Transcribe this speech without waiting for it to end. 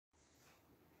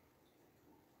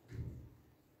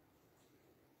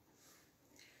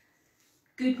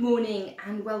Good morning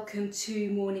and welcome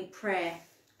to morning prayer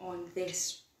on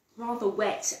this rather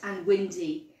wet and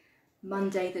windy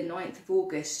Monday the 9th of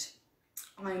August.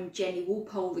 I'm Jenny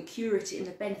Walpole, the curate in the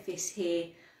benefice here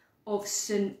of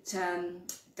St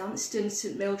Dunstan,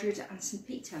 St Mildred and St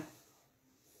Peter.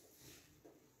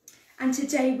 And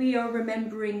today we are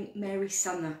remembering Mary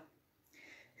Sumner,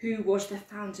 who was the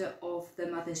founder of the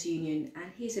Mothers' Union,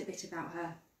 and here's a bit about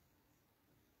her.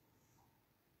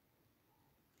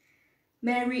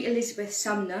 Mary Elizabeth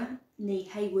Sumner, née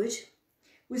Haywood,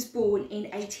 was born in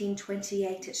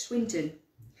 1828 at Swindon.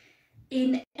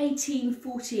 In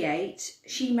 1848,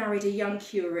 she married a young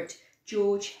curate,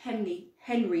 George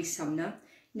Henry Sumner,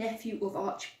 nephew of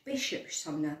Archbishop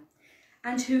Sumner,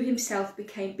 and who himself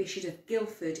became Bishop of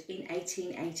Guildford in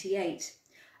 1888.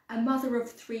 A mother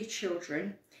of 3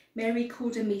 children, Mary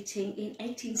called a meeting in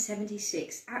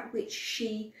 1876 at which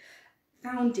she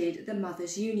founded the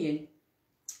Mothers' Union,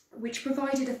 which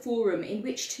provided a forum in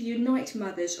which to unite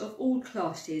mothers of all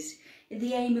classes in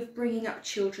the aim of bringing up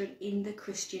children in the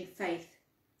Christian faith.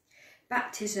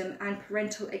 Baptism and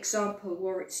parental example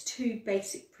were its 2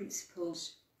 basic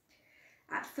principles.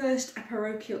 At first a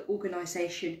parochial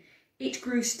organisation, it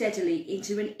grew steadily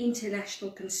into an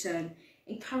international concern,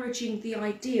 encouraging the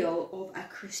ideal of a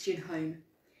Christian home.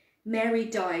 Mary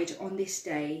died on this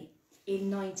day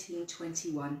in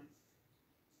 1921.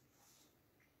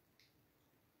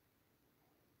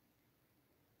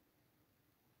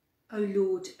 O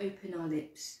Lord, open our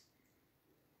lips,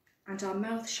 and our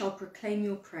mouth shall proclaim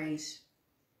your praise.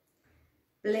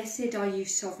 Blessed are you,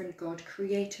 sovereign God,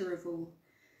 creator of all.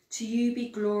 To you be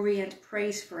glory and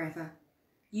praise forever.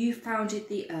 You founded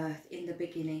the earth in the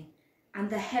beginning, and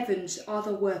the heavens are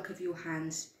the work of your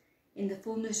hands. In the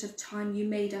fullness of time you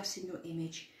made us in your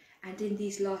image, and in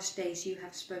these last days you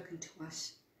have spoken to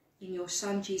us. In your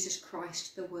Son, Jesus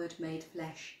Christ, the Word made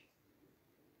flesh.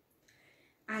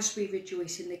 As we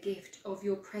rejoice in the gift of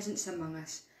your presence among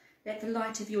us, let the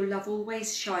light of your love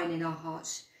always shine in our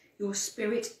hearts, your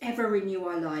Spirit ever renew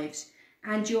our lives,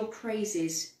 and your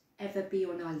praises ever be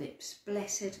on our lips.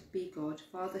 Blessed be God,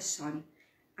 Father, Son,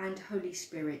 and Holy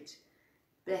Spirit.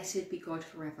 Blessed be God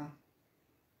forever.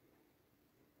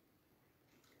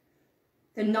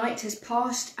 The night has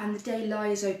passed and the day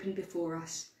lies open before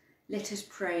us. Let us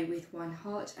pray with one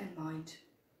heart and mind.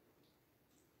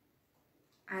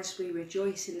 As we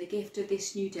rejoice in the gift of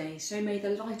this new day, so may the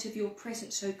light of your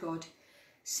presence, O God,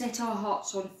 set our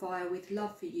hearts on fire with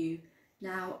love for you,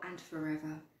 now and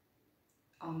forever.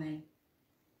 Amen.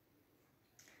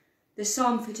 The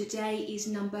psalm for today is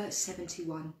number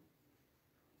 71.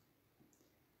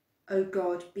 O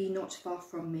God, be not far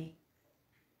from me.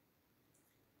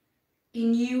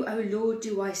 In you, O Lord,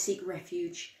 do I seek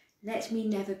refuge. Let me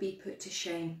never be put to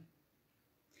shame.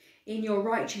 In your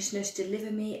righteousness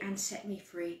deliver me and set me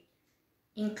free.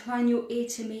 Incline your ear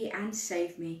to me and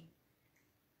save me.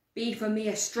 Be for me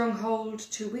a stronghold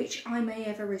to which I may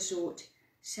ever resort.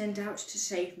 Send out to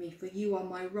save me, for you are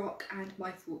my rock and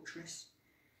my fortress.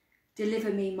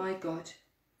 Deliver me, my God,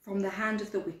 from the hand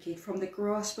of the wicked, from the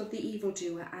grasp of the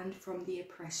evildoer, and from the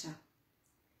oppressor.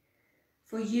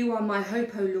 For you are my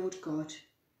hope, O Lord God,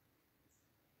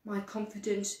 my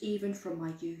confidence even from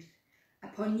my youth.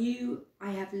 Upon you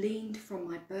I have leaned from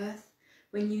my birth.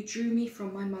 When you drew me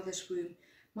from my mother's womb,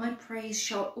 my praise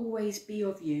shall always be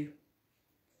of you.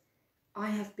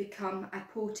 I have become a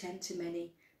portent to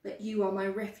many, but you are my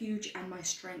refuge and my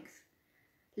strength.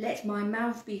 Let my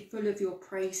mouth be full of your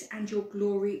praise and your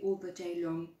glory all the day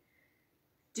long.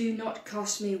 Do not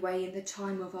cast me away in the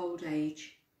time of old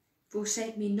age.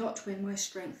 Forsake me not when my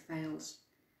strength fails.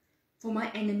 For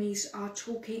my enemies are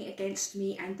talking against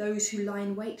me, and those who lie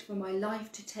in wait for my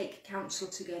life to take counsel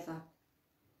together.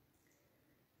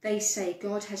 They say,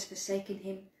 God has forsaken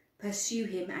him. Pursue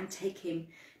him and take him,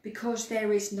 because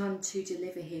there is none to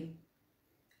deliver him.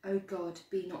 O God,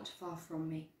 be not far from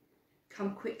me.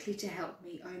 Come quickly to help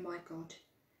me, O my God.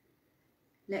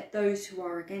 Let those who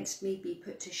are against me be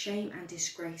put to shame and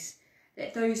disgrace.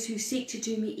 Let those who seek to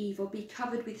do me evil be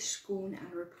covered with scorn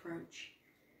and reproach.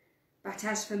 But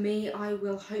as for me, I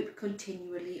will hope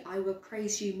continually. I will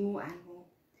praise you more and more.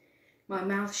 My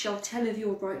mouth shall tell of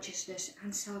your righteousness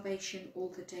and salvation all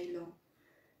the day long,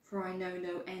 for I know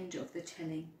no end of the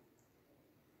telling.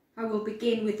 I will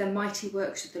begin with the mighty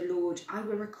works of the Lord. I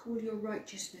will recall your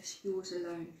righteousness, yours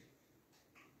alone.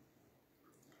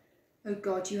 O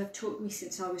God, you have taught me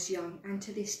since I was young, and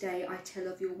to this day I tell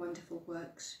of your wonderful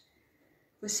works.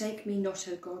 Forsake me not,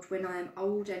 O God, when I am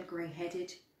old and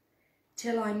grey-headed,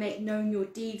 till I make known your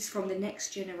deeds from the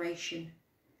next generation,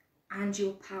 and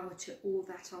your power to all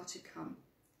that are to come.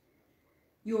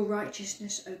 Your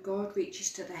righteousness, O God,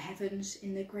 reaches to the heavens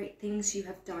in the great things you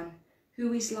have done.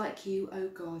 Who is like you, O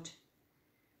God?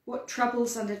 What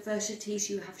troubles and adversities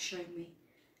you have shown me,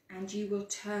 and you will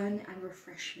turn and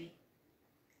refresh me,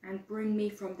 and bring me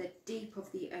from the deep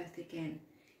of the earth again.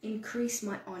 Increase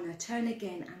my honour, turn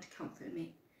again and comfort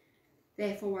me.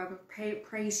 Therefore I will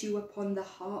praise you upon the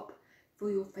harp for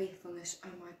your faithfulness, O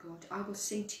my God. I will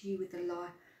sing to you with the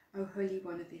lyre, O Holy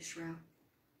One of Israel.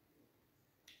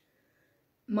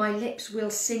 My lips will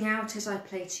sing out as I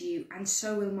play to you, and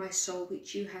so will my soul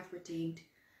which you have redeemed.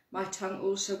 My tongue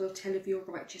also will tell of your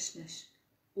righteousness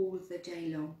all the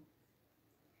day long.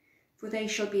 For they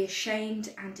shall be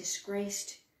ashamed and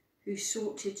disgraced who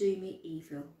sought to do me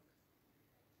evil.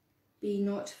 Be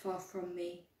not far from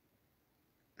me,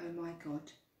 O my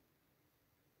God.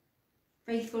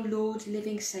 Faithful Lord,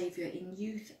 living Saviour, in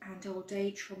youth and old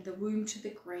age, from the womb to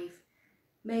the grave,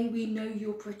 may we know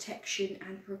your protection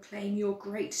and proclaim your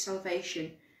great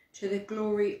salvation to the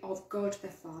glory of God the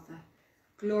Father.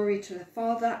 Glory to the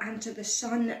Father, and to the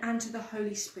Son, and to the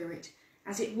Holy Spirit,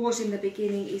 as it was in the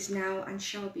beginning, is now, and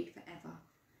shall be forever.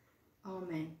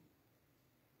 Amen.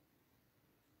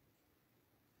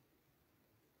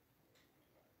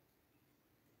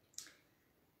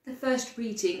 The first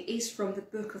reading is from the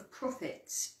book of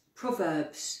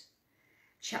Proverbs,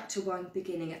 chapter 1,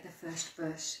 beginning at the first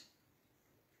verse.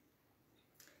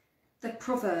 The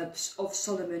Proverbs of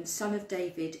Solomon, son of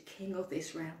David, king of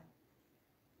Israel.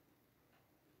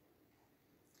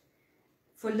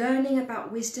 For learning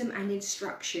about wisdom and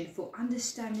instruction, for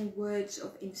understanding words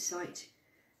of insight,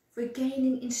 for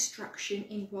gaining instruction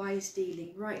in wise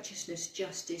dealing, righteousness,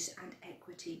 justice, and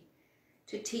equity,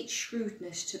 to teach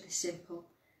shrewdness to the simple,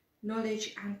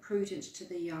 knowledge and prudence to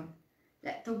the young.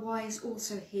 Let the wise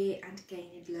also hear and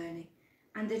gain in learning,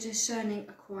 and the discerning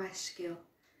acquire skill,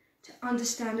 to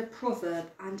understand a proverb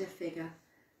and a figure,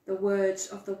 the words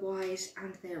of the wise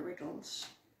and their riddles.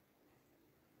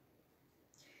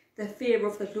 The fear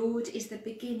of the Lord is the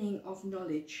beginning of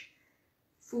knowledge.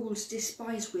 Fools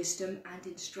despise wisdom and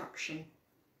instruction.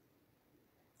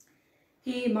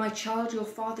 Hear, my child, your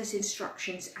father's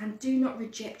instructions, and do not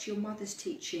reject your mother's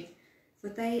teaching, for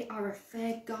they are a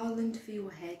fair garland for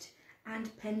your head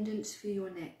and pendants for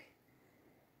your neck.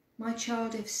 My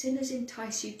child, if sinners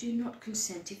entice you, do not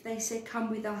consent. If they say, come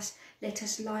with us, let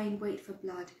us lie in wait for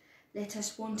blood. Let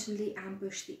us wantonly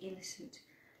ambush the innocent.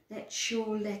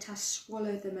 Let us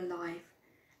swallow them alive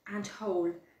and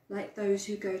whole, like those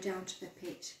who go down to the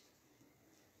pit.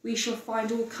 We shall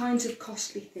find all kinds of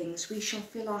costly things. We shall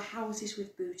fill our houses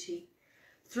with booty.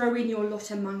 Throw in your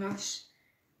lot among us.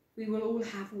 We will all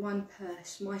have one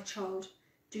purse. My child,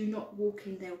 do not walk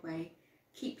in their way.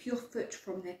 Keep your foot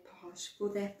from their paths, for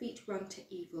their feet run to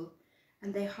evil,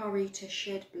 and they hurry to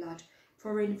shed blood.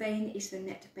 For in vain is the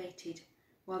net baited,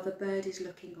 while the bird is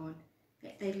looking on.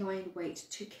 Yet they lie in wait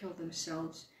to kill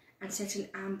themselves, and set an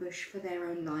ambush for their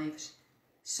own lives.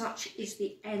 Such is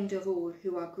the end of all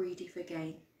who are greedy for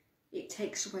gain. It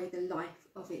takes away the life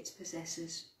of its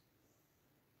possessors.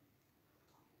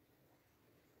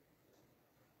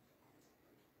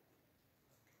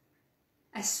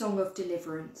 A song of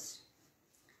deliverance.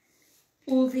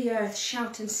 All the earth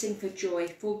shout and sing for joy,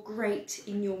 for great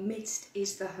in your midst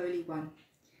is the Holy One.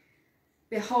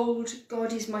 Behold,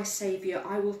 God is my Saviour,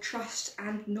 I will trust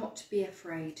and not be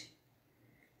afraid.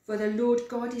 For the Lord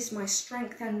God is my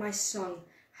strength and my song,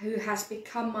 who has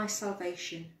become my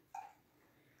salvation.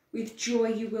 With joy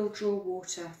you will draw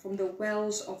water from the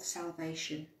wells of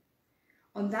salvation.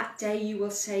 On that day you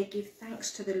will say, give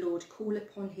thanks to the Lord, call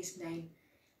upon his name,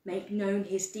 make known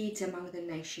his deeds among the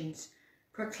nations.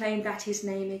 Proclaim that his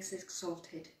name is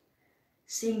exalted.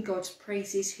 Sing God's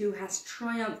praises, who has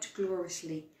triumphed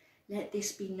gloriously. Let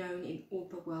this be known in all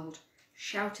the world.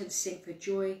 Shout and sing for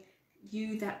joy,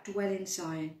 you that dwell in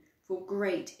Zion, for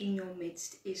great in your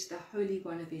midst is the Holy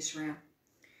One of Israel.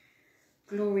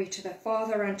 Glory to the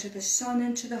Father, and to the Son,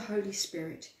 and to the Holy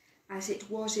Spirit, as it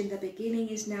was in the beginning,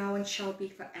 is now, and shall be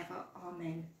forever.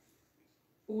 Amen.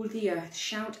 All the earth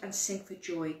shout and sing for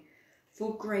joy,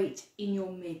 for great in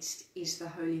your midst is the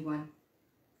Holy One.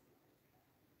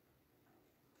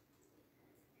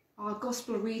 Our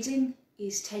Gospel reading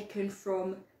is taken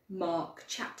from Mark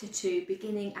chapter 2,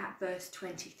 beginning at verse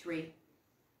 23.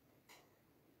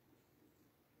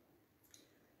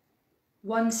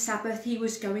 One Sabbath he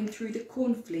was going through the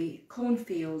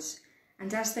cornfields,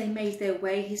 and as they made their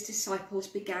way, his disciples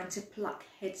began to pluck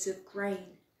heads of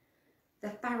grain.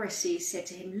 The Pharisees said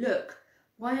to him, look,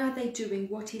 why are they doing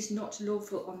what is not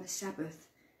lawful on the Sabbath?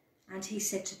 And he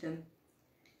said to them,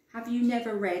 have you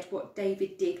never read what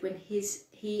David did when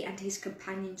he and his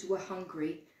companions were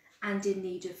hungry and in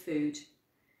need of food?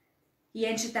 He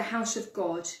entered the house of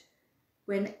God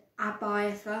when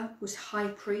Abiathar was high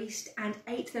priest, and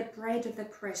ate the bread of the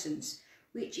presence,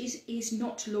 which is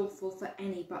not lawful for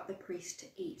any but the priest to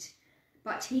eat.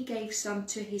 But he gave some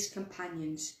to his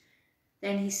companions.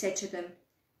 Then he said to them,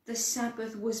 the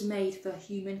Sabbath was made for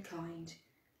humankind,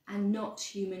 and not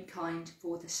humankind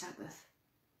for the Sabbath.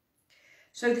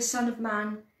 So the Son of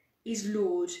Man is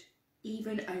Lord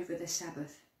even over the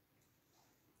Sabbath.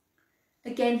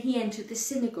 Again he entered the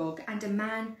synagogue, and a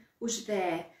man was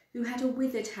there who had a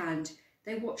withered hand.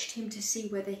 They watched him to see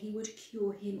whether he would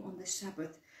cure him on the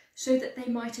Sabbath, so that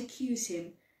they might accuse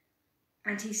him.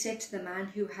 And he said to the man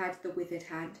who had the withered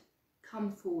hand,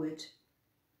 come forward.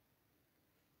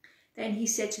 Then he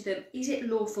said to them, is it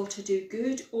lawful to do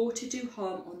good or to do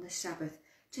harm on the Sabbath,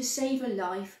 to save a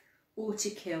life or to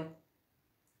kill?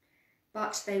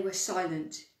 But they were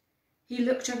silent. He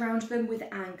looked around them with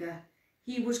anger.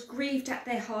 He was grieved at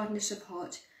their hardness of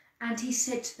heart, and he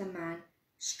said to the man,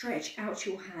 stretch out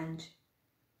your hand.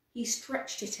 He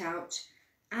stretched it out,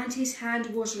 and his hand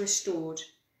was restored.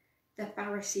 The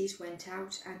Pharisees went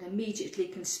out and immediately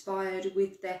conspired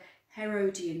with the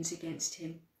Herodians against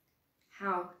him,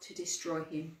 how to destroy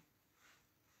him.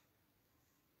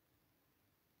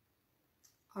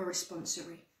 Our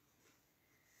responsory.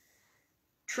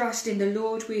 Trust in the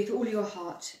Lord with all your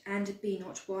heart, and be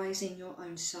not wise in your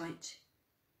own sight.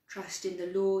 Trust in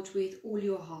the Lord with all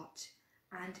your heart,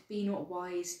 and be not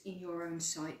wise in your own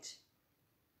sight.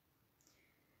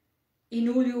 In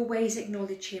all your ways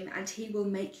acknowledge him, and he will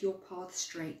make your path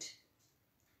straight.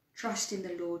 Trust in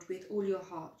the Lord with all your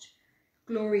heart.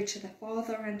 Glory to the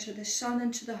Father, and to the Son,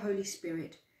 and to the Holy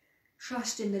Spirit.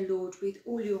 Trust in the Lord with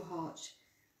all your heart,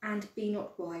 and be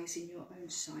not wise in your own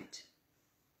sight.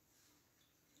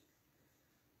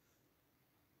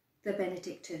 The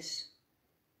Benedictus.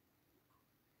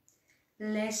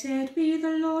 Blessed be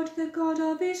the Lord, the God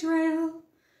of Israel,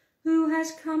 who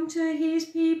has come to his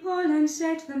people and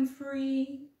set them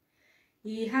free.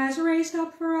 He has raised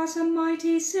up for us a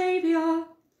mighty Saviour,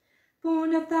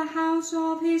 born of the house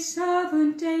of his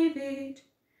servant David.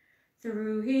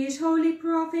 Through his holy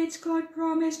prophets God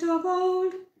promised of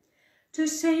old to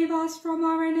save us from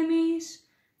our enemies,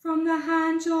 from the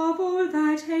hands of all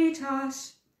that hate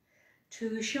us,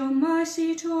 to show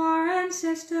mercy to our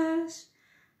ancestors,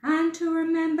 and to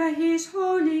remember his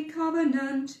holy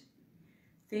covenant.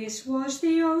 This was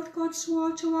the oath God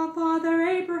swore to our father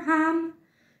Abraham,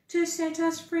 to set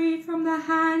us free from the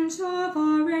hands of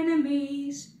our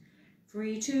enemies,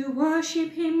 free to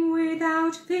worship him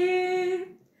without fear,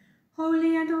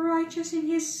 holy and righteous in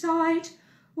his sight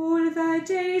all the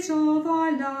days of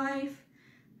our life.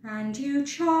 And you,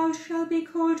 child, shall be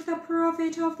called the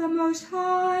prophet of the Most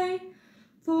High,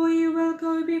 for you will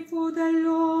go before the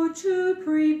Lord to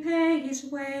prepare his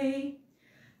way,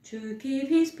 to give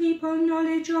his people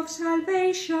knowledge of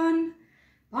salvation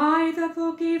by the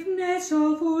forgiveness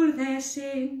of all their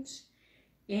sins.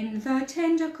 In the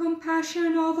tender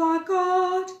compassion of our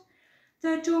God,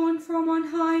 the dawn from on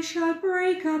high shall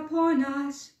break upon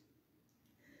us,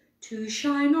 to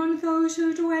shine on those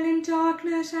who dwell in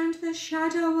darkness and the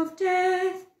shadow of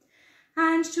death,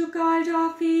 and to guide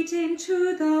our feet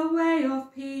into the way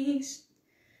of peace.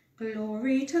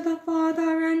 Glory to the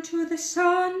Father, and to the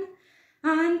Son,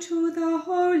 and to the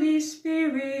Holy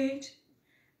Spirit,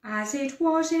 as it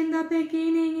was in the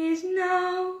beginning, is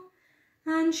now,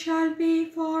 and shall be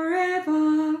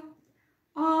forever.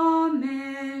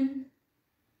 Amen.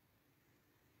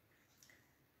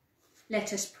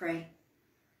 Let us pray.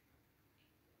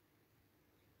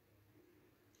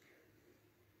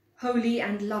 Holy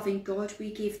and loving God,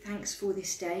 we give thanks for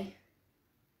this day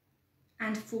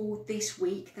and for this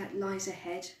week that lies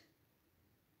ahead.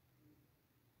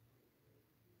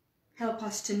 Help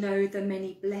us to know the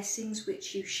many blessings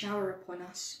which you shower upon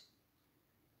us,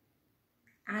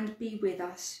 and be with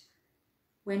us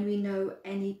when we know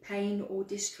any pain or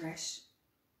distress.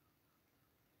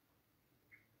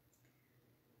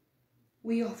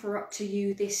 We offer up to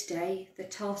you this day the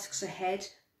tasks ahead,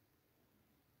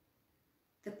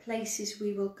 the places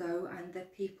we will go, and the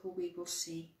people we will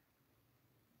see.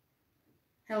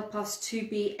 Help us to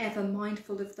be ever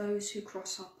mindful of those who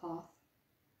cross our path,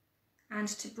 and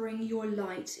to bring your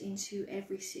light into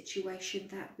every situation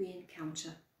that we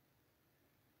encounter.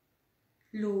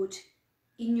 Lord,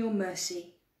 in your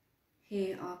mercy,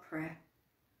 hear our prayer.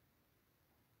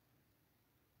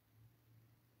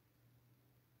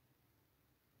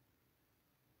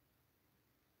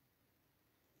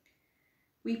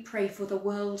 We pray for the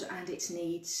world and its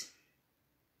needs.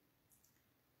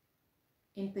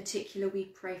 In particular, we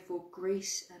pray for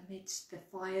Greece amidst the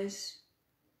fires.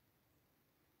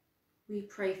 We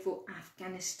pray for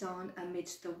Afghanistan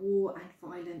amidst the war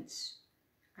and violence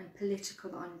and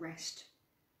political unrest.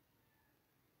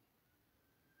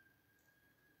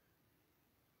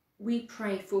 We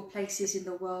pray for places in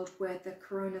the world where the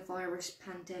coronavirus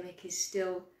pandemic is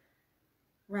still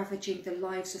ravaging the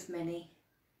lives of many.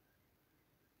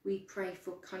 We pray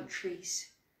for countries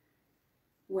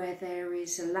where there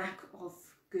is a lack of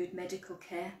good medical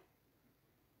care.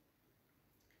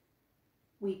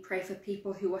 We pray for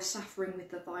people who are suffering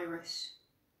with the virus,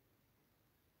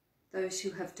 those who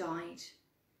have died,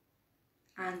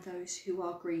 and those who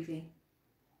are grieving.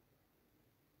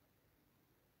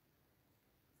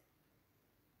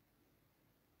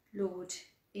 Lord,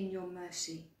 in your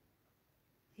mercy,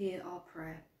 hear our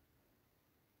prayer.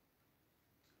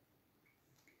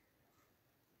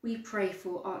 We pray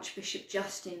for Archbishop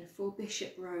Justin, for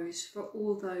Bishop Rose, for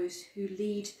all those who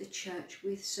lead the church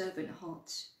with servant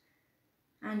hearts.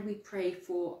 And we pray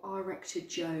for our Rector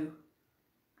Jo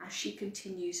as she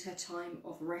continues her time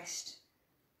of rest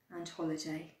and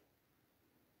holiday.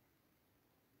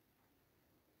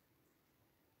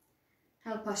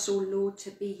 Help us, O Lord, to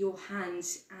be your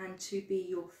hands and to be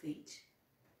your feet.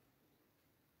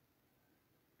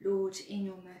 Lord, in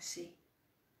your mercy,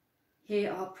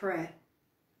 hear our prayer.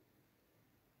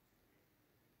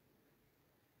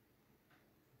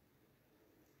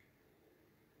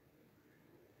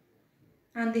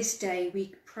 And this day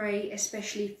we pray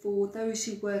especially for those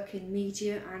who work in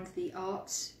media and the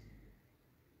arts,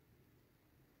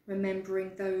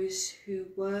 remembering those who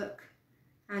work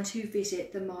and who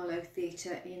visit the Marlow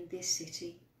Theatre in this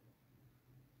city.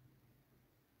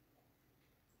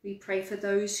 We pray for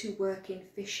those who work in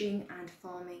fishing and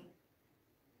farming,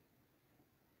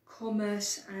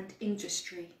 commerce and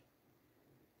industry,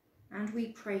 and we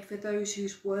pray for those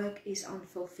whose work is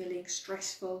unfulfilling,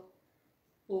 stressful,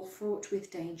 or fraught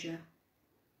with danger.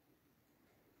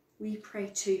 We pray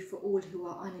too for all who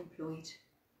are unemployed.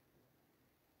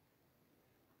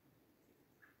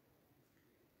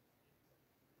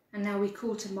 And now we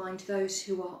call to mind those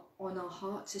who are on our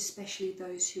hearts, especially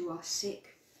those who are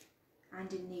sick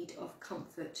and in need of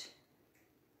comfort.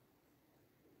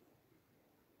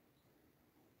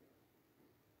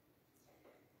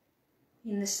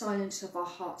 In the silence of our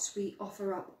hearts, we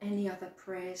offer up any other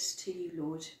prayers to you,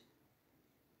 Lord.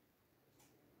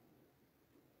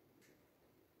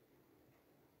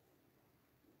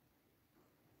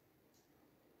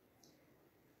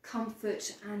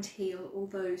 Comfort and heal all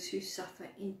those who suffer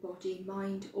in body,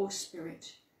 mind or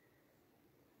spirit.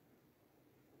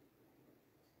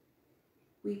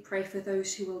 We pray for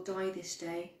those who will die this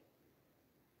day,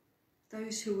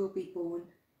 those who will be born,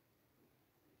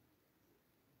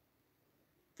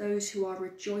 those who are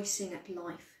rejoicing at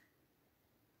life,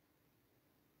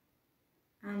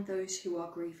 and those who are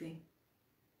grieving.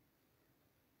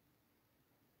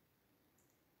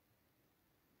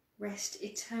 Rest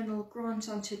eternal grant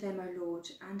unto them, O Lord,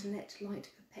 and let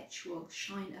light perpetual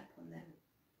shine upon them.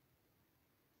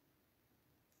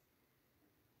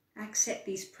 Accept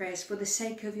these prayers for the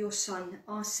sake of your Son,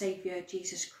 our Saviour,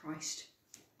 Jesus Christ.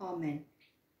 Amen.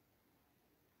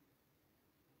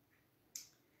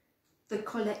 The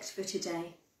collect for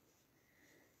today.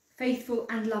 Faithful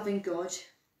and loving God,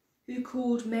 who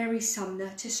called Mary Sumner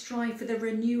to strive for the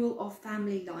renewal of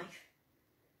family life,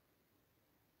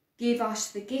 give us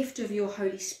the gift of your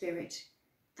Holy Spirit,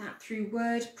 that through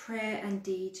word, prayer and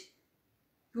deed,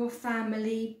 your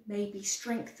family may be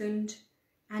strengthened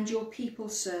and your people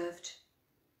served.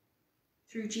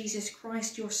 Through Jesus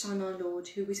Christ, your Son, our Lord,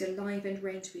 who is alive and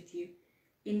reigns with you,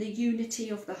 in the unity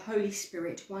of the Holy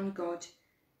Spirit, one God,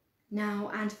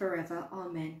 now and forever.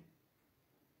 Amen.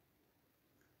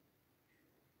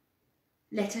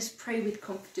 Let us pray with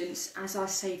confidence as our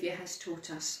Saviour has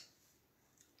taught us.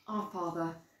 Our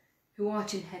Father, who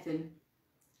art in heaven,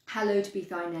 hallowed be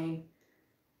thy name.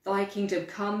 Thy kingdom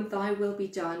come, thy will be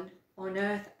done, on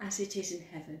earth as it is in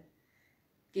heaven.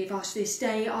 Give us this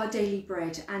day our daily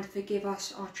bread, and forgive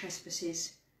us our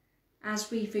trespasses, as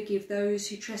we forgive those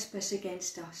who trespass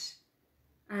against us.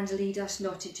 And lead us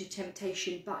not into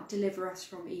temptation, but deliver us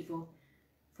from evil.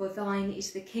 For thine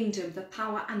is the kingdom, the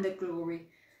power and the glory,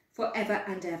 for ever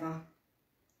and ever.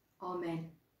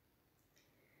 Amen.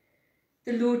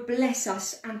 The Lord bless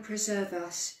us and preserve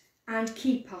us, and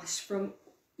keep us from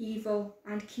evil,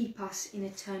 and keep us in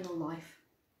eternal life.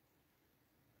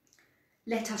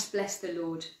 Let us bless the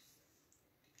Lord.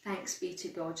 Thanks be to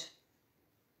God.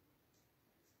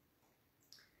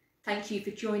 Thank you for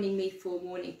joining me for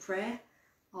morning prayer.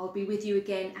 I'll be with you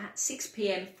again at 6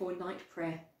 p.m. for night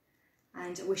prayer,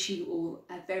 and I wish you all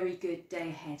a very good day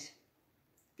ahead.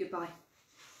 Goodbye.